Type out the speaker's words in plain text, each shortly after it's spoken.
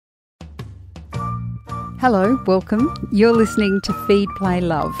Hello, welcome. You're listening to Feed, Play,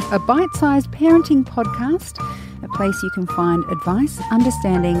 Love, a bite-sized parenting podcast, a place you can find advice,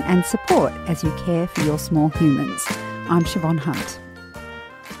 understanding and support as you care for your small humans. I'm Siobhan Hunt.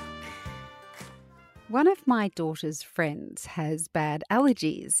 One of my daughter's friends has bad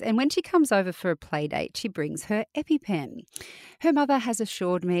allergies, and when she comes over for a play date, she brings her Epipen. Her mother has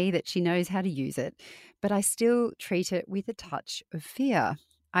assured me that she knows how to use it, but I still treat it with a touch of fear.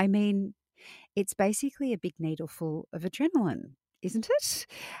 I mean, it's basically a big needle full of adrenaline, isn't it?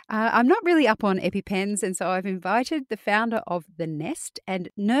 I'm not really up on Epipens, and so I've invited the founder of the Nest and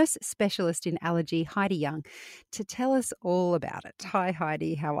nurse specialist in allergy, Heidi Young, to tell us all about it. Hi,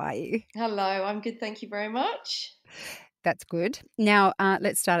 Heidi. How are you? Hello, I'm good. Thank you very much. That's good. Now,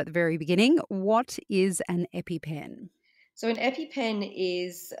 let's start at the very beginning. What is an Epipen? So an EpiPen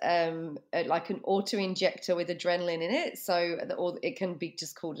is like an auto-injector with adrenaline in it. Or it can be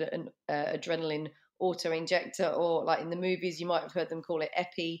just called an adrenaline auto-injector, or like in the movies, you might have heard them call it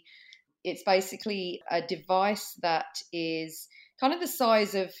Epi. It's basically a device that is kind of the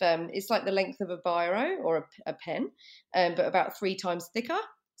size of, it's like the length of a biro or a pen, but about 3 times thicker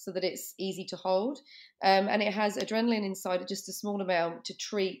so that it's easy to hold. And it has adrenaline inside it, just a small amount to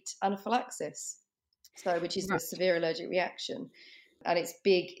treat anaphylaxis. Which is a severe allergic reaction. And it's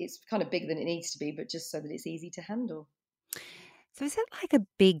big, it's kind of bigger than it needs to be, but just so that it's easy to handle. So is it like a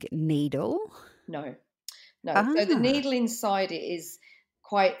big needle? No. So the Ah, needle inside it is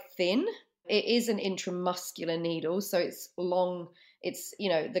quite thin. It is an intramuscular needle, so it's long. It's,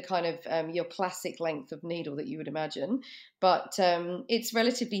 the kind of your classic length of needle that you would imagine, but it's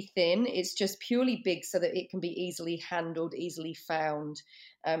relatively thin. It's just purely big so that it can be easily handled, easily found,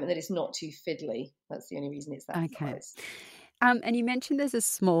 and that it's not too fiddly. That's the only reason it's that okay. size. And you mentioned there's a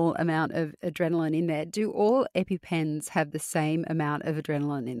small amount of adrenaline in there. Do all EpiPens have the same amount of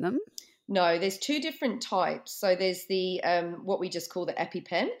adrenaline in them? No, there's 2 different types. So there's the what we just call the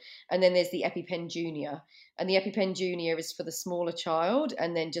Epipen, and then there's the Epipen Junior. And the Epipen Junior is for the smaller child,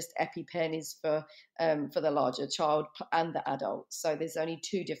 and then just Epipen is for the larger child and the adult. So there's only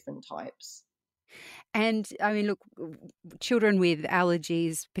 2 different types. And I mean, look, children with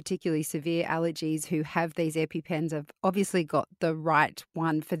allergies, particularly severe allergies who have these EpiPens, have obviously got the right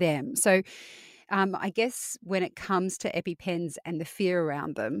one for them. So I guess when it comes to EpiPens and the fear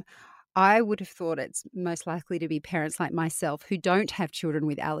around them, I would have thought it's most likely to be parents like myself who don't have children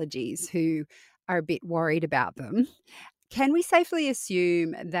with allergies who are a bit worried about them. Can we safely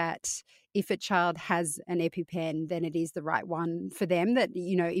assume that if a child has an EpiPen, then it is the right one for them? That,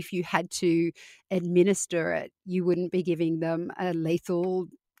 if you had to administer it, you wouldn't be giving them a lethal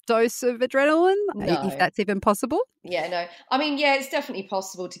dose of adrenaline, if No. that's even possible? Yeah, no. I mean, yeah, it's definitely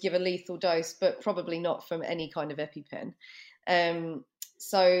possible to give a lethal dose, but probably not from any kind of EpiPen. Um,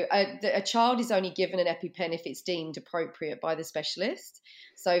 a child is only given an EpiPen if it's deemed appropriate by the specialist.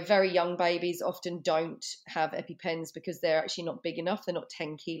 So very young babies often don't have EpiPens because they're actually not big enough. They're not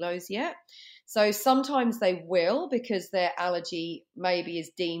 10 kilos yet. So sometimes they will, because their allergy maybe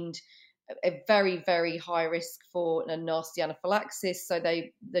is deemed a very, very high risk for a nasty anaphylaxis. So the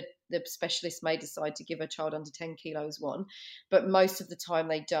specialist may decide to give a child under 10 kilos one, but most of the time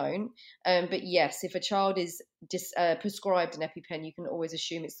they don't. But yes, if a child is prescribed an EpiPen, you can always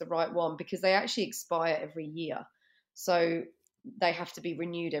assume it's the right one, because they actually expire every year. So they have to be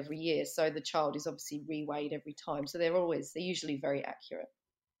renewed every year. So the child is obviously reweighed every time. So they're usually very accurate.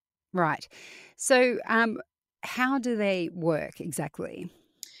 Right. So how do they work exactly?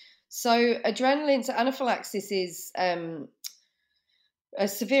 So anaphylaxis is a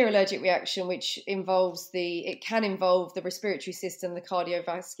severe allergic reaction, which can involve the respiratory system, the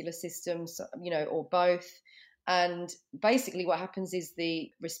cardiovascular system, or both. And basically what happens is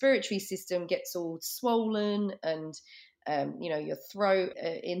the respiratory system gets all swollen, and your throat,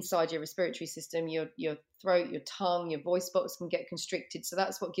 inside your respiratory system, your throat, your tongue, your voice box can get constricted. So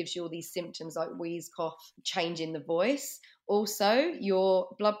that's what gives you all these symptoms like wheeze, cough, change in the voice. Also, your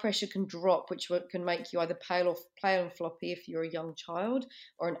blood pressure can drop, which can make you either pale and floppy if you're a young child,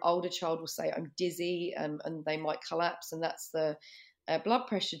 or an older child will say, I'm dizzy, and they might collapse, and that's the blood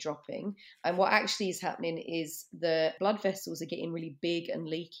pressure dropping. And what actually is happening is the blood vessels are getting really big and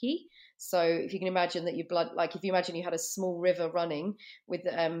leaky. So if you can imagine that your blood, like if you imagine you had a small river running with,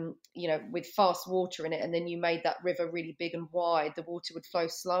 with fast water in it, and then you made that river really big and wide, the water would flow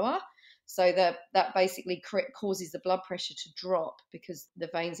slower. So that basically causes the blood pressure to drop, because the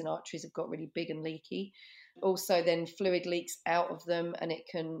veins and arteries have got really big and leaky. Also, then fluid leaks out of them, and it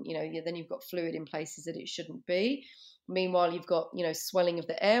can, then you've got fluid in places that it shouldn't be. Meanwhile, you've got, swelling of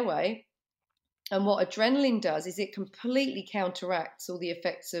the airway. And what adrenaline does is it completely counteracts all the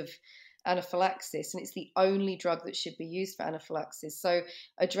effects of anaphylaxis, and it's the only drug that should be used for anaphylaxis. So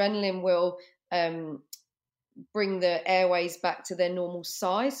adrenaline will bring the airways back to their normal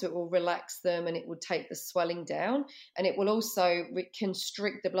size, so it will relax them and it will take the swelling down, and it will also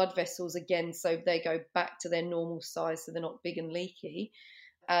constrict the blood vessels again so they go back to their normal size, so they're not big and leaky.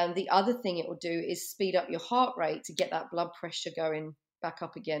 And the other thing it will do is speed up your heart rate to get that blood pressure going back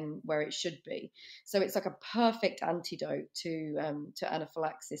up again where it should be. So it's like a perfect antidote to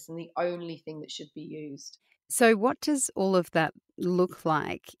anaphylaxis, and the only thing that should be used. So, what does all of that look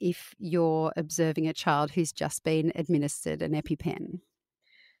like if you're observing a child who's just been administered an EpiPen?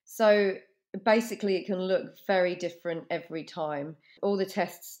 So basically, it can look very different every time. All the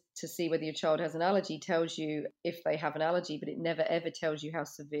tests to see whether your child has an allergy tells you if they have an allergy, but it never ever tells you how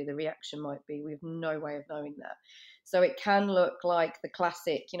severe the reaction might be. We have no way of knowing that. So it can look like the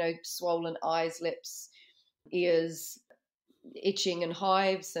classic, swollen eyes, lips, ears, itching and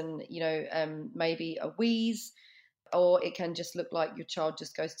hives, and maybe a wheeze, or it can just look like your child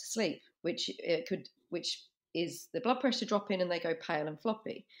just goes to sleep, which is the blood pressure dropping and they go pale and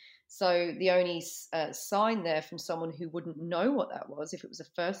floppy. So the only sign there from someone who wouldn't know what that was, if it was the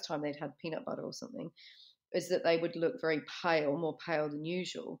first time they'd had peanut butter or something, is that they would look very pale, more pale than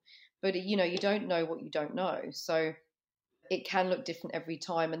usual. But you don't know what you don't know, so it can look different every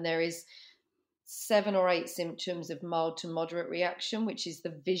time. And there is 7 or 8 symptoms of mild to moderate reaction, which is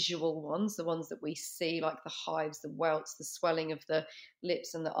the visual ones, the ones that we see, like the hives, the welts, the swelling of the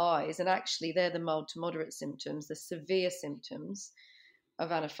lips and the eyes. And actually, they're the mild to moderate symptoms. The severe symptoms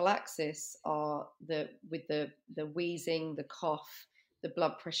of anaphylaxis are with the wheezing, the cough, the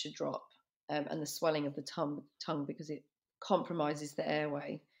blood pressure drop, and the swelling of the tongue because it compromises the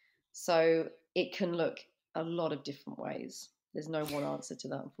airway. So it can look a lot of different ways. There's no one answer to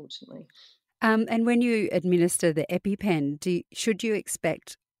that, unfortunately. And when you administer the EpiPen, should you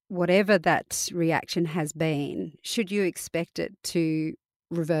expect whatever that reaction has been, should you expect it to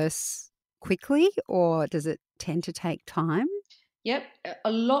reverse quickly, or does it tend to take time? Yep,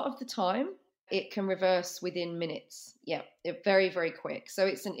 a lot of the time it can reverse within minutes. Yeah, very, very quick. So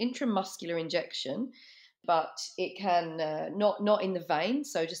it's an intramuscular injection, but it can not in the vein,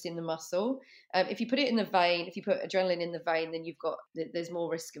 so just in the muscle. If you put it in the vein, if you put adrenaline in the vein, then there's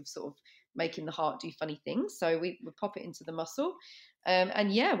more risk of sort of making the heart do funny things. So we pop it into the muscle,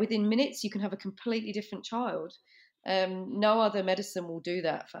 and yeah, within minutes you can have a completely different child. No other medicine will do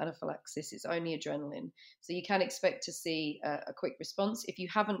that for anaphylaxis. It's only adrenaline. So you can expect to see a quick response. If you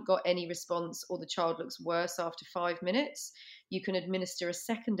haven't got any response or the child looks worse after 5 minutes, you can administer a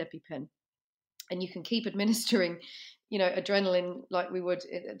second EpiPen. And you can keep administering, adrenaline like we would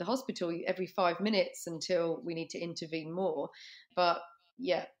at the hospital every 5 minutes until we need to intervene more. But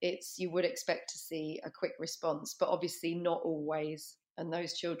yeah, you would expect to see a quick response, but obviously not always. And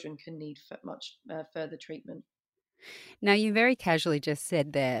those children can need much further treatment. Now, you very casually just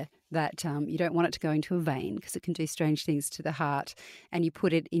said there that you don't want it to go into a vein because it can do strange things to the heart, and you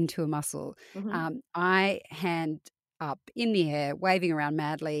put it into a muscle. Mm-hmm. I hand up in the air, waving around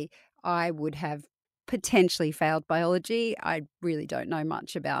madly. I would have potentially failed biology. I really don't know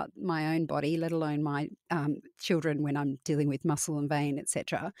much about my own body, let alone my children when I'm dealing with muscle and vein,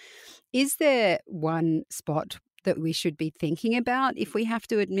 etc. Is there one spot that we should be thinking about if we have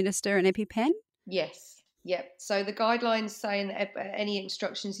to administer an EpiPen? Yes. Yep. So the guidelines say any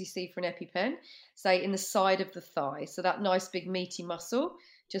instructions you see for an EpiPen say in the side of the thigh. So that nice big meaty muscle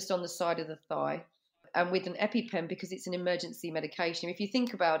just on the side of the thigh. And with an EpiPen, because it's an emergency medication, if you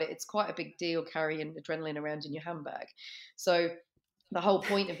think about it, it's quite a big deal carrying adrenaline around in your handbag. So the whole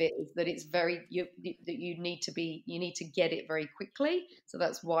point of it is that it's you need to get it very quickly. So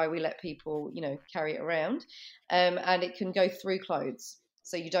that's why we let people carry it around, and it can go through clothes.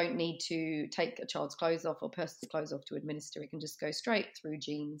 So you don't need to take a child's clothes off or person's clothes off to administer. It can just go straight through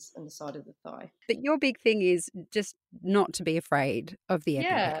jeans and the side of the thigh. But your big thing is just not to be afraid of the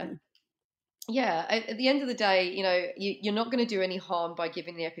Yeah. EpiPen. Yeah, at the end of the day, you're not going to do any harm by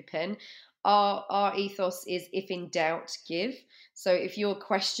giving the EpiPen. Our ethos is, if in doubt, give. So if you're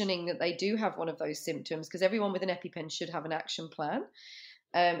questioning that they do have one of those symptoms, because everyone with an EpiPen should have an action plan,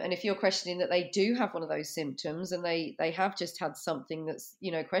 and if you're questioning that they do have one of those symptoms and they have just had something that's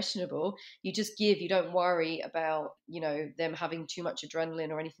questionable, you just give. You don't worry about them having too much adrenaline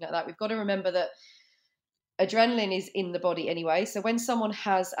or anything like that. We've got to remember that adrenaline is in the body anyway. So when someone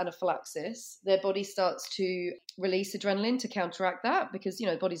has anaphylaxis, their body starts to release adrenaline to counteract that because,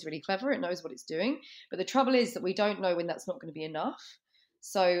 the body's really clever. It knows what it's doing. But the trouble is that we don't know when that's not going to be enough.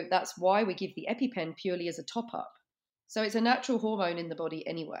 So that's why we give the EpiPen purely as a top up. So it's a natural hormone in the body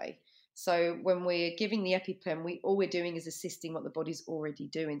anyway. So when we're giving the EpiPen, all we're doing is assisting what the body's already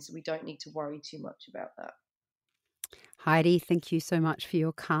doing. So we don't need to worry too much about that. Heidi, thank you so much for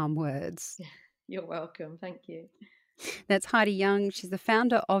your calm words. You're welcome. Thank you. That's Heidi Young. She's the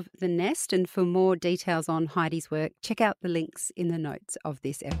founder of The Nest. And for more details on Heidi's work, check out the links in the notes of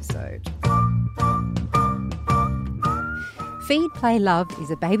this episode. Feed, Play, Love is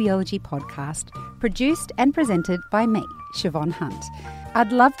a babyology podcast produced and presented by me, Siobhan Hunt.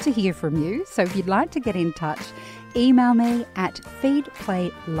 I'd love to hear from you, so if you'd like to get in touch, email me at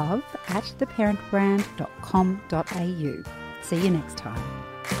feedplaylove@theparentbrand.com.au. See you next time.